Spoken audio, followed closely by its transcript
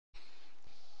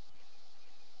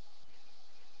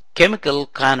Chemical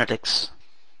kinetics.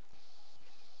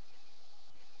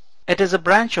 It is a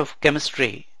branch of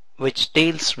chemistry which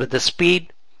deals with the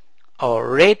speed or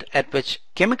rate at which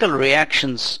chemical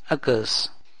reactions occurs.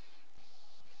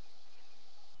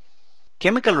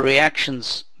 Chemical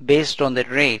reactions based on their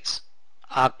rates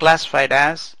are classified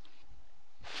as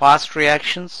fast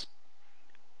reactions,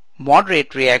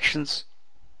 moderate reactions,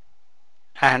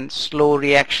 and slow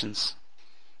reactions.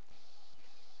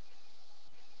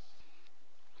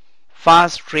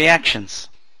 Fast reactions.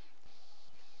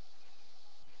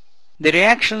 The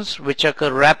reactions which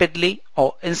occur rapidly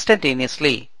or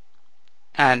instantaneously,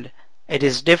 and it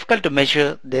is difficult to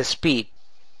measure their speed,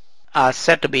 are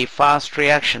said to be fast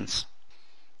reactions.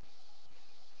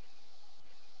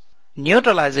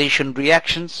 Neutralization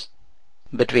reactions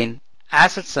between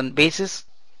acids and bases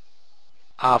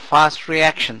are fast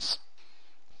reactions.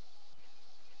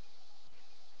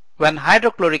 When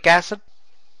hydrochloric acid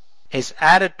is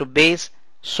added to base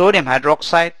sodium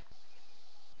hydroxide,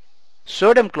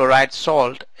 sodium chloride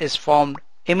salt is formed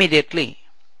immediately,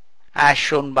 as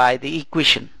shown by the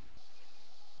equation.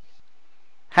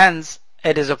 Hence,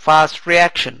 it is a fast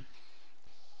reaction.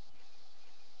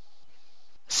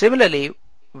 Similarly,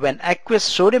 when aqueous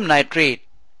sodium nitrate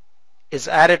is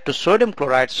added to sodium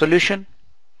chloride solution,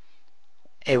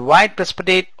 a white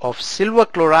precipitate of silver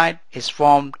chloride is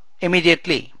formed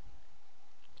immediately.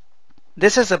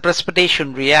 This is a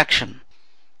precipitation reaction.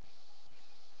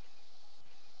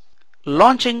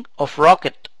 Launching of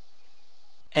rocket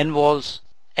involves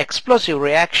explosive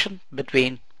reaction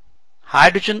between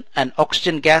hydrogen and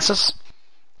oxygen gases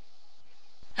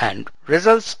and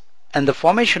results in the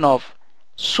formation of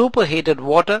superheated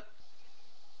water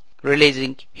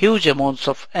releasing huge amounts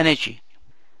of energy.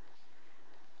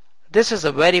 This is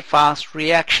a very fast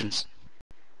reaction.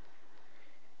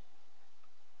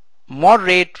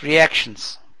 Moderate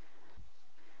reactions.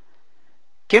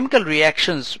 Chemical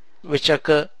reactions which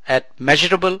occur at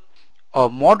measurable or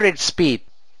moderate speed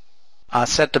are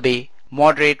said to be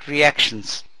moderate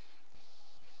reactions.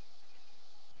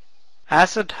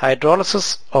 Acid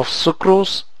hydrolysis of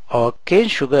sucrose or cane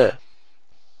sugar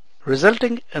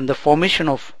resulting in the formation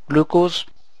of glucose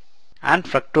and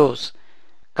fructose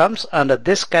comes under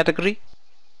this category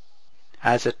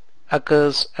as it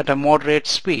occurs at a moderate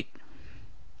speed.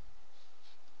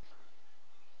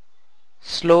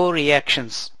 Slow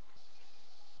reactions.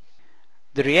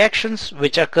 The reactions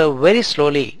which occur very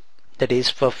slowly, that is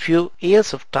for few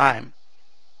years of time,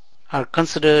 are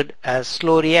considered as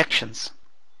slow reactions.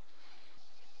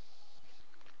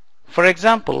 For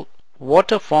example,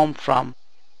 water formed from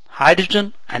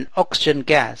hydrogen and oxygen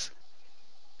gas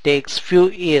takes few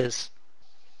years.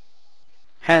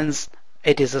 Hence,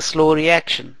 it is a slow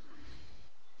reaction.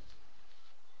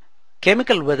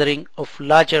 Chemical weathering of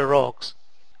larger rocks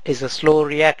is a slow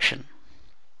reaction.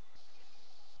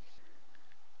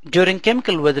 During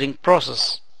chemical weathering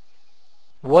process,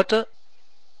 water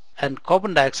and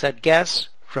carbon dioxide gas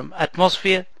from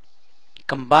atmosphere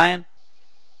combine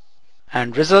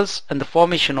and results in the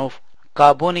formation of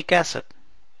carbonic acid.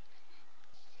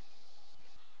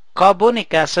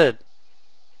 Carbonic acid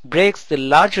breaks the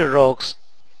larger rocks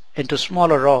into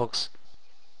smaller rocks,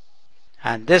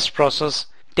 and this process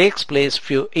takes place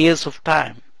few years of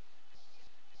time.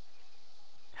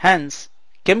 Hence,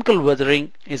 chemical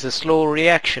weathering is a slow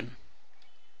reaction.